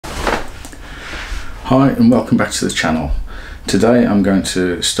Hi and welcome back to the channel. Today I'm going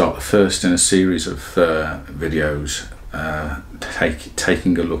to start the first in a series of videos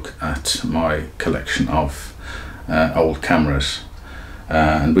taking a look at my collection of old cameras,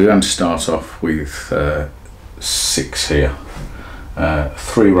 and we're going to start off with 6 here,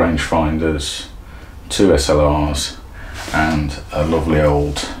 3 rangefinders, 2 SLRs and a lovely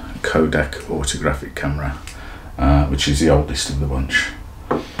old Kodak Autographic camera, which is the oldest of the bunch.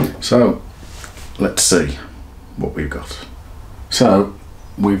 So let's see what we've got. So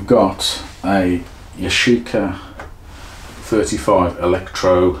we've got a Yashica 35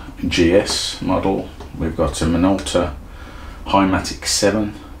 Electro GS model. We've got a Minolta Hi-matic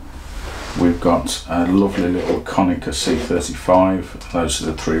 7. We've got a lovely little Konica C35. Those are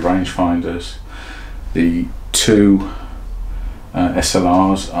the 3 rangefinders. The 2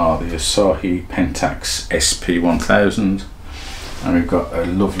 SLRs are the Asahi Pentax SP1000, and we've got a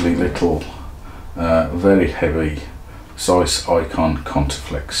lovely little very heavy Zeiss Ikon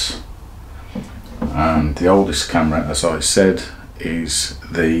Contaflex. And the oldest camera, as I said, is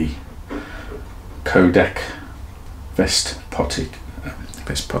the Kodak Vest Pocket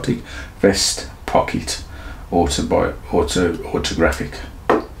Autographic.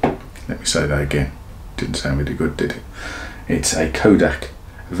 Let me say that again. Didn't sound really good, did it? It's a Kodak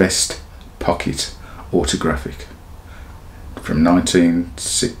Vest Pocket Autographic from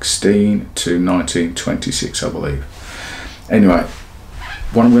 1916 to 1926, I believe. Anyway,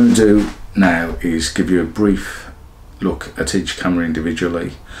 what I'm going to do now is give you a brief look at each camera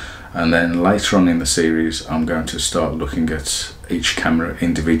individually, and then later on in the series I'm going to start looking at each camera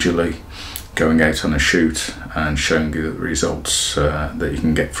individually, going out on a shoot and showing you the results that you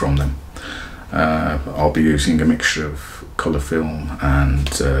can get from them. I'll be using a mixture of colour film and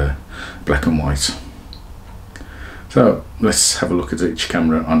black and white. So let's have a look at each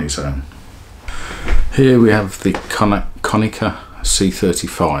camera on its own. Here we have the Konica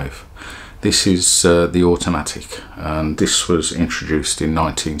C35. This is the automatic, and this was introduced in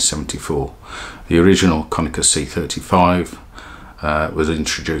 1974. The original Konica C35 was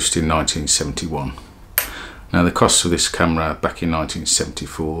introduced in 1971. Now the cost of this camera back in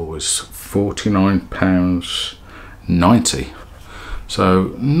 1974 was £49.90.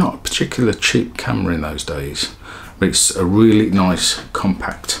 So not a particularly cheap camera in those days, but it's a really nice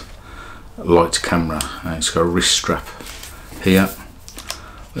compact light camera, and it's got a wrist strap here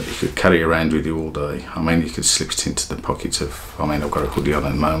that you could carry around with you all day. I mean, you could slip it into the pocket of, I've got a hoodie on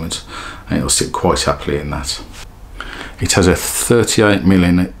at the moment, and it'll sit quite happily in that. It has a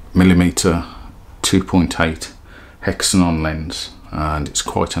 38mm 2.8 hexagon lens, and it's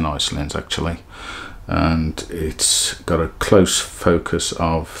quite a nice lens actually, and it's got a close focus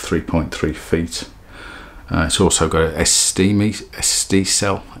of 3.3 feet. It's also got an SD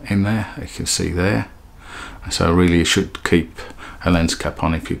cell in there, you can see there, so really you should keep a lens cap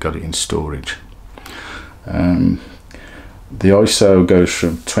on if you've got it in storage. The ISO goes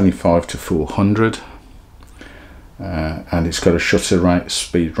from 25 to 400, and it's got a shutter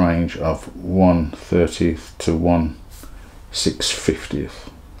speed range of 1/30th to 1/650th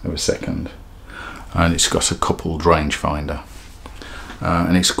of a second, and it's got a coupled rangefinder,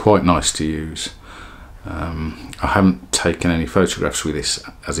 and it's quite nice to use. I haven't taken any photographs with this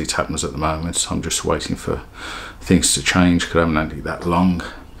as it happens at the moment, so I'm just waiting for things to change because I haven't had it that long,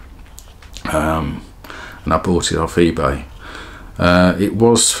 and I bought it off eBay. It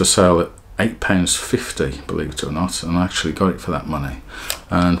was for sale at £8.50, believe it or not, and I actually got it for that money.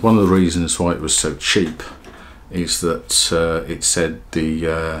 And one of the reasons why it was so cheap is that it said the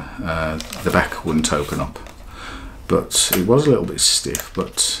back wouldn't open up, but it was a little bit stiff,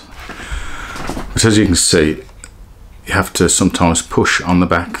 but as you can see, you have to sometimes push on the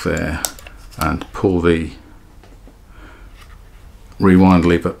back there and pull the rewind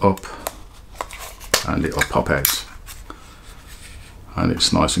lever up, and it'll pop out, and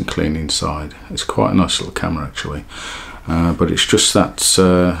it's nice and clean inside. It's quite a nice little camera actually, but it's just that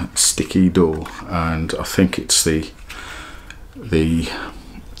sticky door, and I think it's the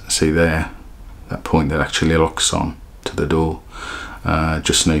see there, that point that actually locks on to the door,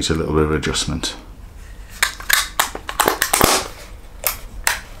 just needs a little bit of adjustment.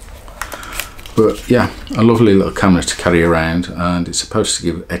 But yeah, a lovely little camera to carry around, and it's supposed to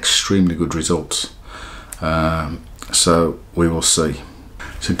give extremely good results, so we will see.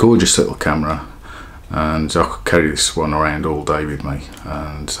 It's a gorgeous little camera, and I could carry this one around all day with me,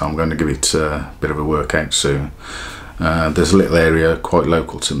 and so I'm going to give it a bit of a workout soon. There's a little area quite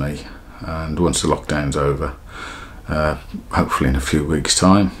local to me, and once the lockdown's over, hopefully in a few weeks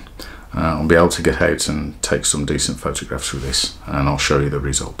time, I'll be able to get out and take some decent photographs with this, and I'll show you the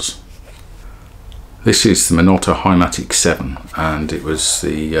results. This is the Minolta Hi-matic 7, and it was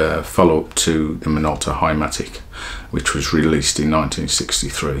the follow-up to the Minolta Hi-matic, which was released in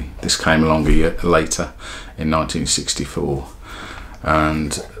 1963. This came along a year later in 1964,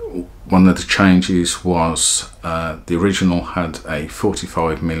 and one of the changes was the original had a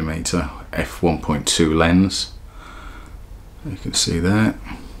 45mm f1.2 lens, you can see there,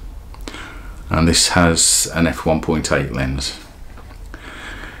 and this has an f1.8 lens.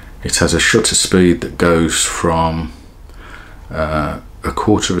 It has a shutter speed that goes from a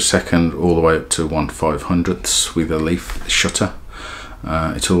quarter of a second all the way up to 1/500th with a leaf shutter.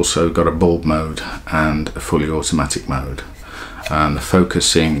 It's also got a bulb mode and a fully automatic mode, and the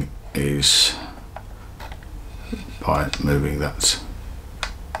focusing is by moving that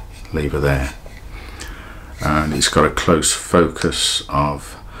lever there, and it's got a close focus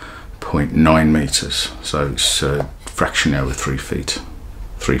of 0.9 meters, so it's a fraction over 3 feet.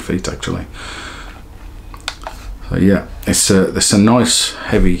 3 feet actually. So yeah, it's a nice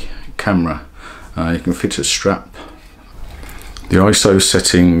heavy camera. You can fit a strap. The ISO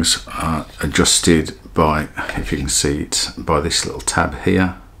settings are adjusted by, if you can see it, by this little tab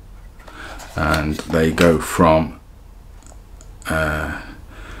here, and they go from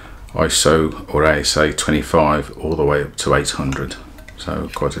ISO or ASA 25 all the way up to 800, so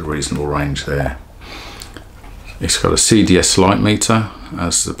quite a reasonable range there. It's got a CDS light meter,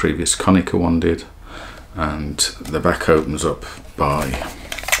 as the previous Konica one did, and the back opens up by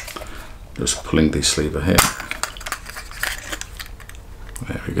just pulling this lever here.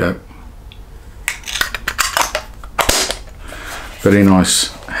 There we go. Very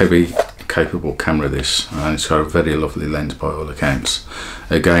nice, heavy, capable camera this, and it's got a very lovely lens by all accounts.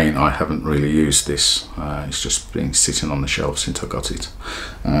 Again, I haven't really used this, it's just been sitting on the shelf since I got it.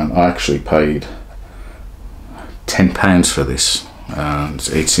 I actually paid £10 for this, and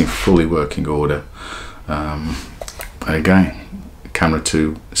it's in fully working order. And again, camera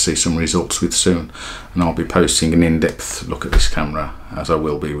to see some results with soon, and I'll be posting an in-depth look at this camera, as I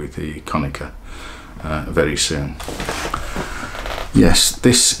will be with the Konica very soon. Yes,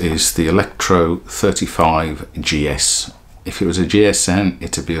 this is the Electro 35 GS. If it was a GSN,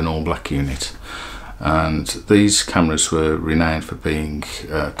 it'd be an all-black unit, and these cameras were renowned for being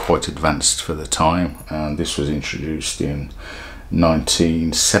quite advanced for the time, and this was introduced in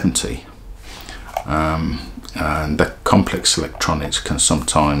 1970, and the complex electronics can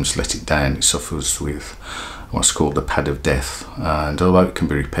sometimes let it down. It suffers with what's called the pad of death, and although it can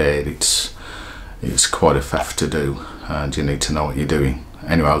be repaired, it's quite a faff to do, and you need to know what you're doing.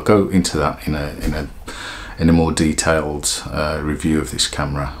 Anyway, I'll go into that in a more detailed review of this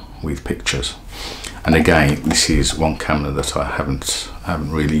camera with pictures. And again, this is one camera that I haven't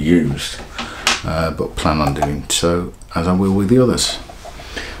really used, but plan on doing so, as I will with the others.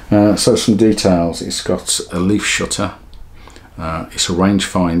 So some details: it's got a leaf shutter, it's a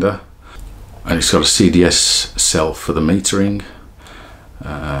rangefinder, and it's got a CDS cell for the metering.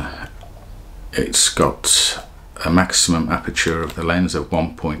 It's got a maximum aperture of the lens of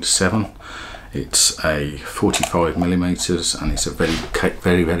 1.7. It's a 45mm, and it's a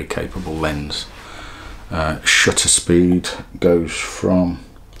very capable lens. Shutter speed goes from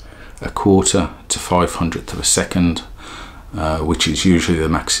a quarter to 500th of a second, which is usually the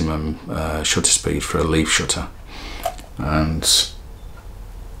maximum shutter speed for a leaf shutter, and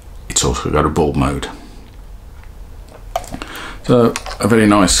it's also got a bulb mode. So a very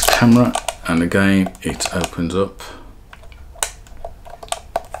nice camera, and again it opens up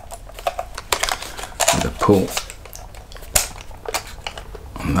with a pull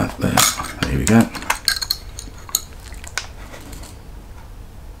on that there we go.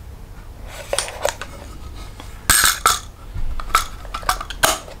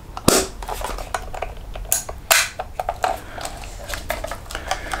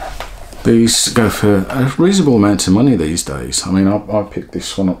 These go for a reasonable amount of money these days. I mean, I picked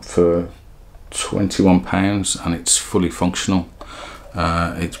this one up for £21, and it's fully functional.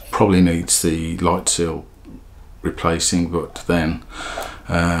 It probably needs the light seal replacing, but then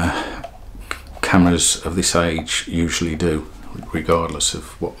cameras of this age usually do, regardless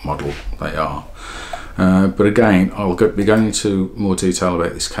of what model they are. But again, I'll be going into more detail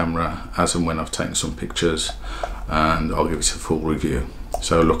about this camera as and when I've taken some pictures, and I'll give it a full review.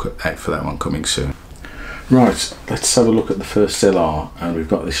 So look out for that one coming soon. Right, let's have a look at the first LR, and we've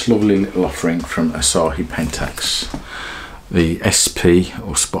got this lovely little offering from Asahi Pentax, the SP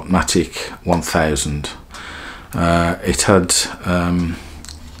or Spotmatic 1000. It had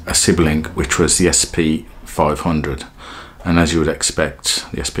a sibling which was the SP 500, and as you would expect,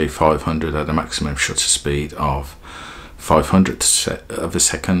 the SP 500 had a maximum shutter speed of 500th of a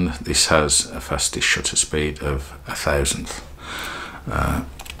second. This has a fastest shutter speed of 1,000th.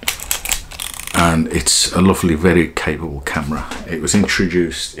 And it's a lovely, very capable camera. It was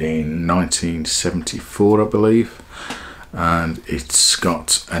introduced in 1974, I believe, and it's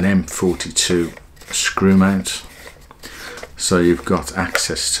got an M42 screw mount, so you've got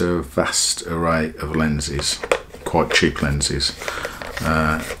access to a vast array of lenses, quite cheap lenses,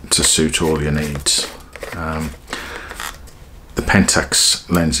 to suit all your needs. The Pentax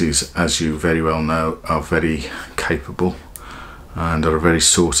lenses, as you very well know, are very capable and are very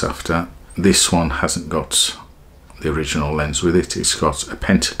sought after. This one hasn't got the original lens with it. It's got a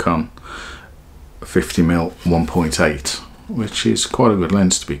Pentax 50mm 1.8, which is quite a good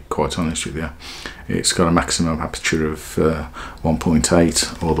lens, to be quite honest with you. It's got a maximum aperture of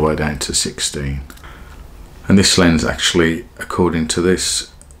 1.8 all the way down to 16. And this lens actually, according to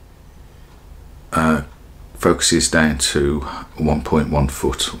this, focuses down to 1.1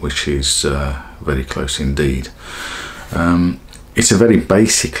 foot, which is very close indeed. It's a very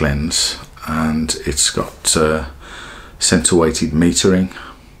basic lens, and it's got center weighted metering,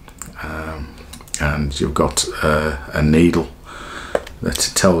 and you've got a needle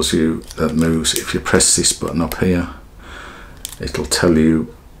that tells you, that moves. If you press this button up here, it'll tell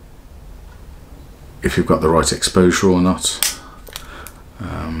you if you've got the right exposure or not.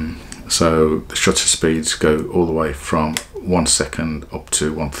 So the shutter speeds go all the way from 1 second up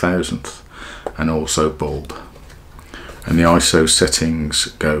to 1,000th, and also bulb. And the ISO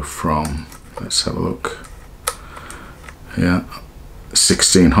settings go from, let's have a look, yeah,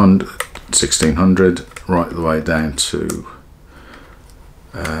 1600 right the way down to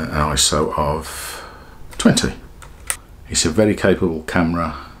an ISO of 20. It's a very capable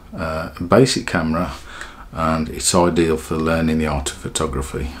camera, basic camera, and it's ideal for learning the art of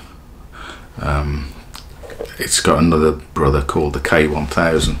photography. It's got another brother called the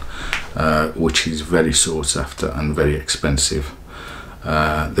K1000, which is very sought after and very expensive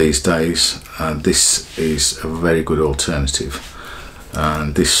these days. This is a very good alternative,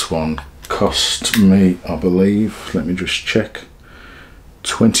 and this one cost me, I believe, let me just check,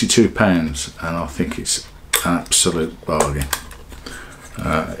 £22, and I think it's an absolute bargain.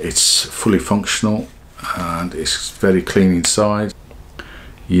 It's fully functional and it's very clean inside.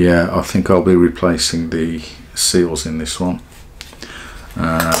 Yeah, I think I'll be replacing the seals in this one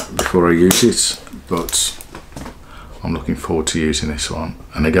before I use it, but I'm looking forward to using this one.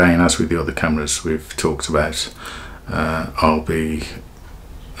 And again, as with the other cameras we've talked about, I'll be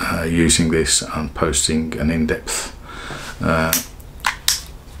using this and posting an in-depth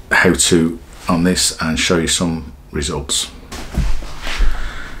how-to on this and show you some results.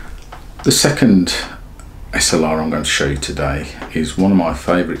 The second SLR I'm going to show you today is one of my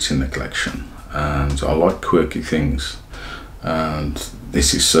favourites in the collection, and I like quirky things, and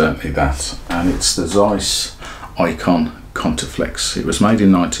this is certainly that. And it's the Zeiss Ikon Contaflex. It was made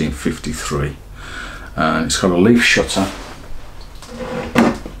in 1953, and it's got a leaf shutter,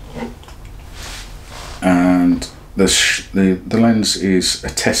 and the lens is a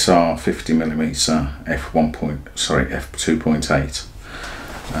Tessar 50mm f2.8.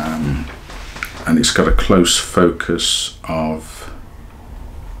 And it's got a close focus of,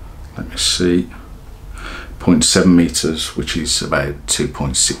 let me see, 0.7 meters, which is about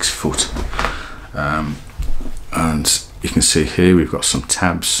 2.6 foot. And you can see here we've got some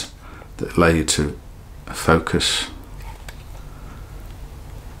tabs that allow you to focus,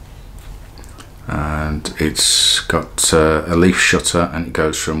 and it's got a leaf shutter, and it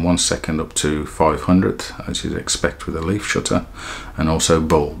goes from 1 second up to 500th, as you'd expect with a leaf shutter, and also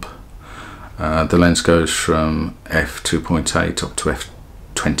bulb. The lens goes from f2.8 up to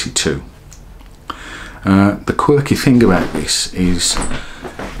f22. The quirky thing about this is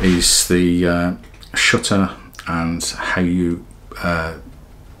the shutter and how you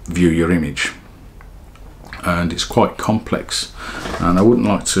view your image, and it's quite complex, and I wouldn't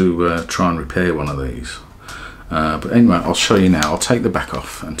like to try and repair one of these, but anyway, I'll show you now. I'll take the back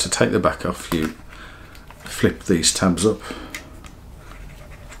off, and to take the back off, you flip these tabs up,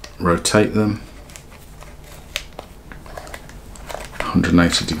 rotate them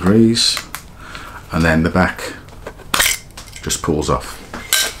 180 degrees, and then the back just pulls off.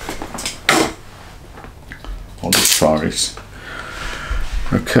 Hold as far as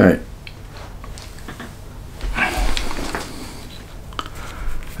okay.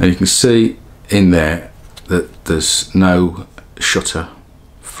 And you can see in there that there's no shutter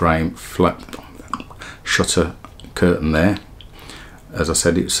frame, flat shutter curtain there. As I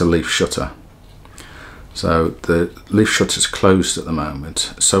said, it's a leaf shutter, so the leaf shutter is closed at the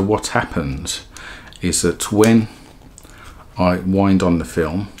moment. So what happens is that when I wind on the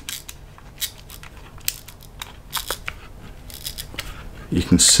film. You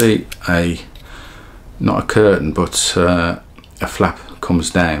can see not a curtain, but a flap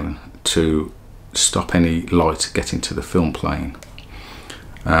comes down to stop any light getting to the film plane.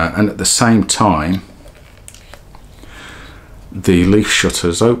 And at the same time, the leaf shutter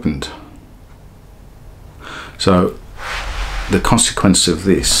is opened. So the consequence of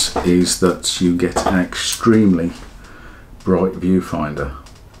this is that you get an extremely bright viewfinder.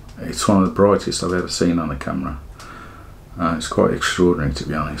 It's one of the brightest I've ever seen on a camera. It's quite extraordinary, to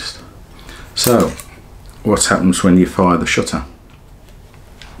be honest. So what happens when you fire the shutter?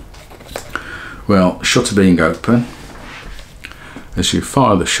 Well, shutter being open, as you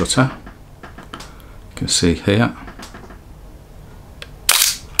fire the shutter, you can see here,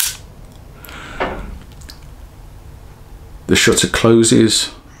 the shutter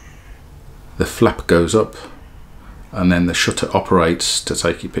closes, the flap goes up, and then the shutter operates to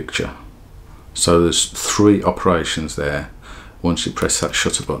take your picture. So there's 3 operations there once you press that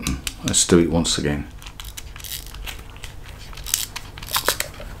shutter button. Let's do it once again.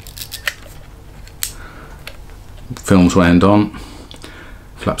 Film's wound on,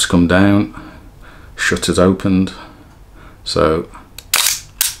 flaps come down, shutter's opened. So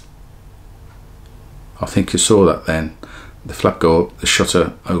I think you saw that then. The flap go up, the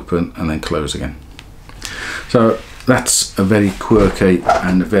shutter open, and then close again. So that's a very quirky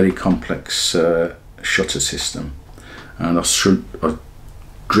and a very complex shutter system, and I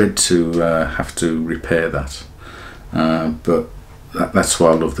dread to have to repair that, but that's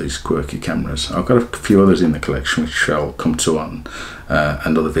why I love these quirky cameras. I've got a few others in the collection which I'll come to on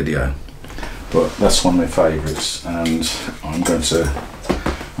another video, but that's one of my favourites, and I'm going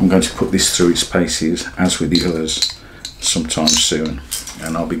to put this through its paces as with the others sometime soon,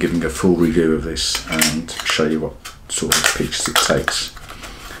 and I'll be giving a full review of this and show you what sort of pictures it takes.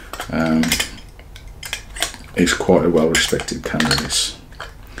 It's quite a well respected camera, this.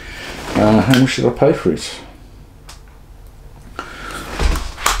 How much did I pay for it?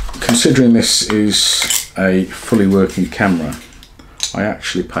 Considering this is a fully working camera, I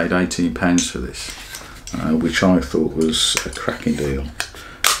actually paid £18 for this, which I thought was a cracking deal.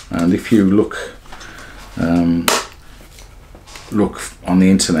 And if you look on the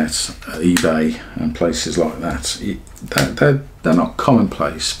internet, eBay and places like that, they're not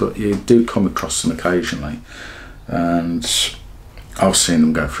commonplace, but you do come across them occasionally, and I've seen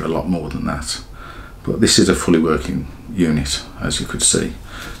them go for a lot more than that. But this is a fully working unit, as you could see,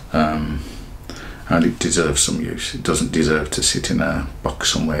 and it deserves some use. It doesn't deserve to sit in a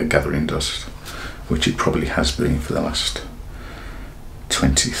box somewhere gathering dust, which it probably has been for the last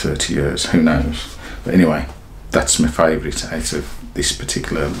 20-30 years, who knows. But anyway, that's my favourite out of this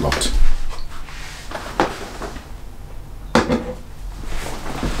particular lot.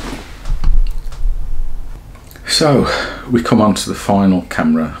 So we come on to the final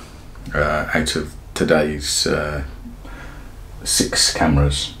camera out of today's 6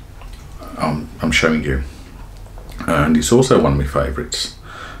 cameras I'm showing you, and it's also one of my favourites,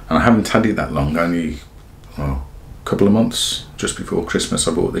 and I haven't had it that long, only a couple of months. Just before Christmas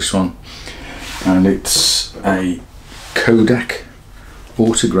I bought this one, and it's a Kodak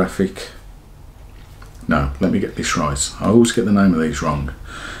Autographic. No, let me get this right. I always get the name of these wrong,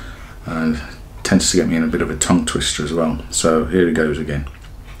 and it tends to get me in a bit of a tongue twister as well. So here it goes again.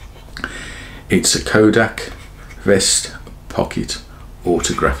 It's a Kodak Vest Pocket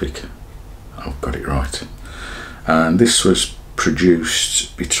Autographic. I've got it right. And this was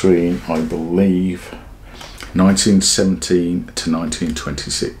produced between, I believe, 1917 to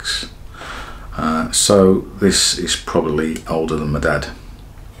 1926. So this is probably older than my dad.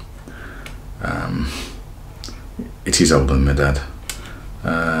 It is older than my dad.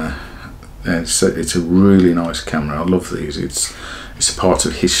 It's a really nice camera. I love these. It's a part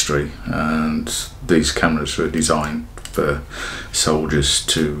of history, and these cameras were designed for soldiers,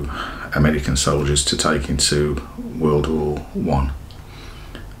 American soldiers, to take into World War One.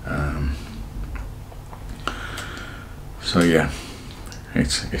 So yeah,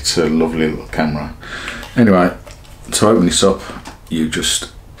 it's a lovely little camera. Anyway, to open this up, you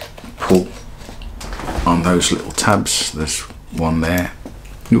just pull on those little tabs. There's one there,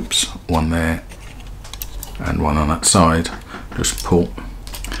 oops, one there, and one on that side. Just pull,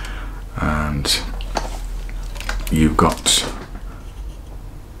 and you've got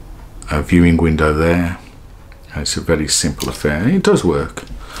a viewing window there. It's a very simple affair. It does work,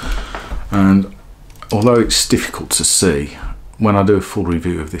 and although it's difficult to see, when I do a full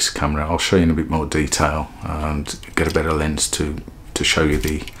review of this camera, I'll show you in a bit more detail and get a better lens to show you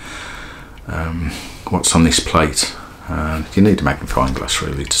the what's on this plate and you need a magnifying glass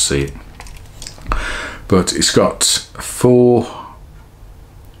really to see it. But it's got 4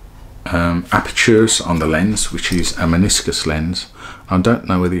 apertures on the lens, which is a meniscus lens. I don't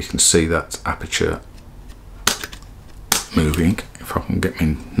know whether you can see that aperture moving, if I can get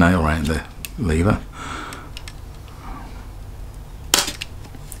my nail around the lever.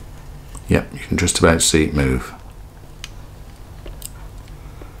 Yep, you can just about see it move.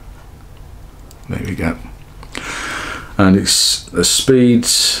 There we go. And the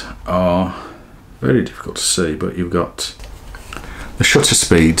speeds are very difficult to see, but you've got the shutter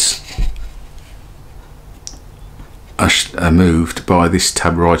speeds are moved by this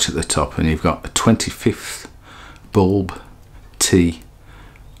tab right at the top, and you've got a 25th bulb T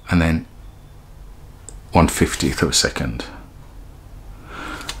and then 1/50th of a second.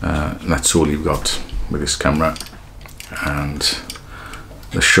 And that's all you've got with this camera, and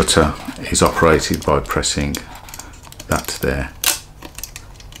the shutter is operated by pressing that there.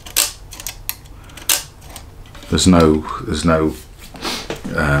 There's no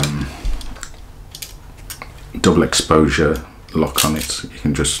double exposure lock on it. You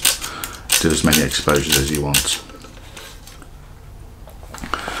can just do as many exposures as you want.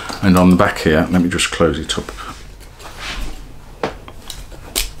 And on the back here, let me just close it up.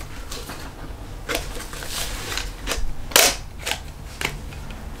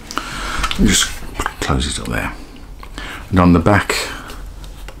 Just close it up there. And on the back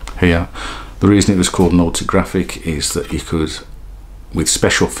here, the reason it was called an Autographic is that you could, with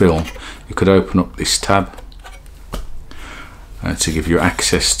special film, you could open up this tab to give you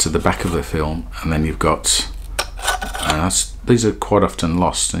access to the back of the film, and then you've got these are quite often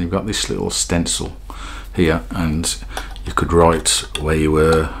lost, and you've got this little stencil here, and you could write where you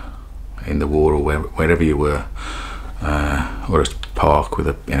were in the war, or wherever you were, or a park with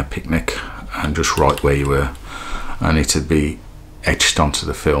in a picnic, and just write where you were, and it would be etched onto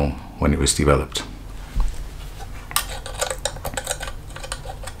the film when it was developed.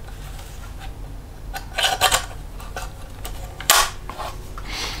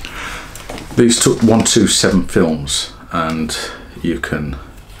 These took 127 films, and you can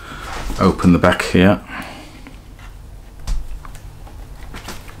open the back here,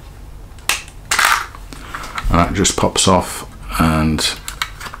 and that just pops off and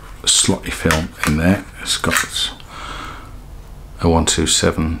slot your film in there. It's got a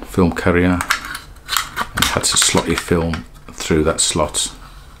 127 film carrier, and you had to slot your film through that slot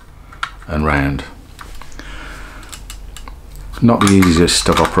and round. Not the easiest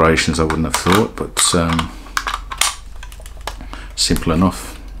of operations, I wouldn't have thought, but simple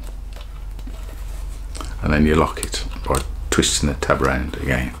enough. And then you lock it by twisting the tab round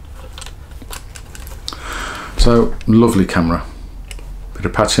again. So, lovely camera. Bit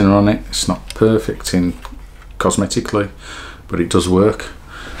of patina on it. It's not perfect in cosmetically, but it does work.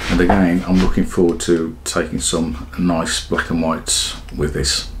 And again, I'm looking forward to taking some nice black and whites with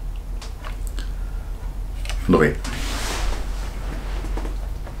this. Love it.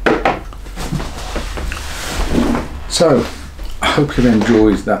 So, I hope you've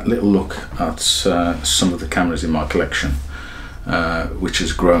enjoyed that little look at some of the cameras in my collection, which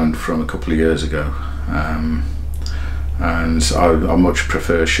has grown from a couple of years ago. And I much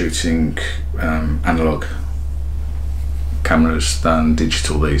prefer shooting analog cameras than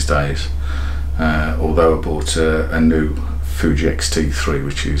digital these days, although I bought a new Fuji X-T3,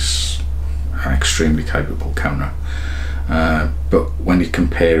 which is an extremely capable camera, but when you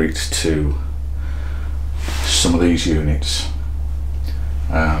compare it to some of these units,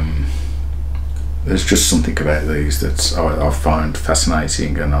 there's just something about these that I find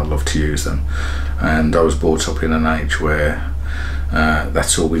fascinating, and I love to use them. And I was brought up in an age where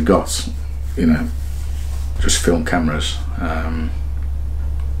that's all we got, you know, just film cameras.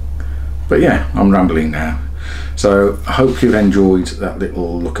 But yeah, I'm rambling now. So I hope you've enjoyed that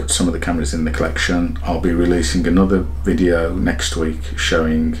little look at some of the cameras in the collection. I'll be releasing another video next week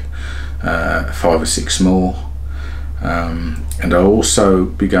showing 5 or 6 more. And I'll also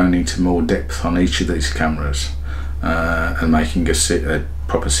be going into more depth on each of these cameras and making a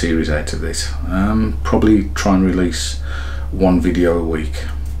proper series out of this. Probably try and release 1 video a week,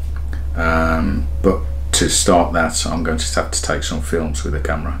 but to start that I'm going to have to take some films with the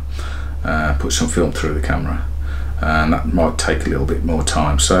camera, put some film through the camera, and that might take a little bit more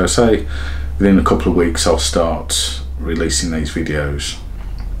time. So say within a couple of weeks I'll start releasing these videos.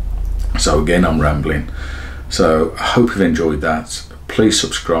 So again, I'm rambling. So I hope you've enjoyed that. Please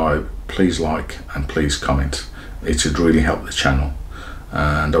subscribe, please like, and please comment. It would really help the channel,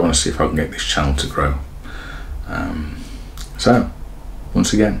 and I want to see if I can get this channel to grow. So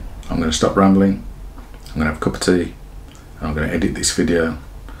once again, I'm going to stop rambling. I'm going to have a cup of tea, and I'm going to edit this video.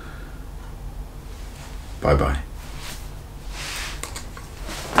 Bye bye.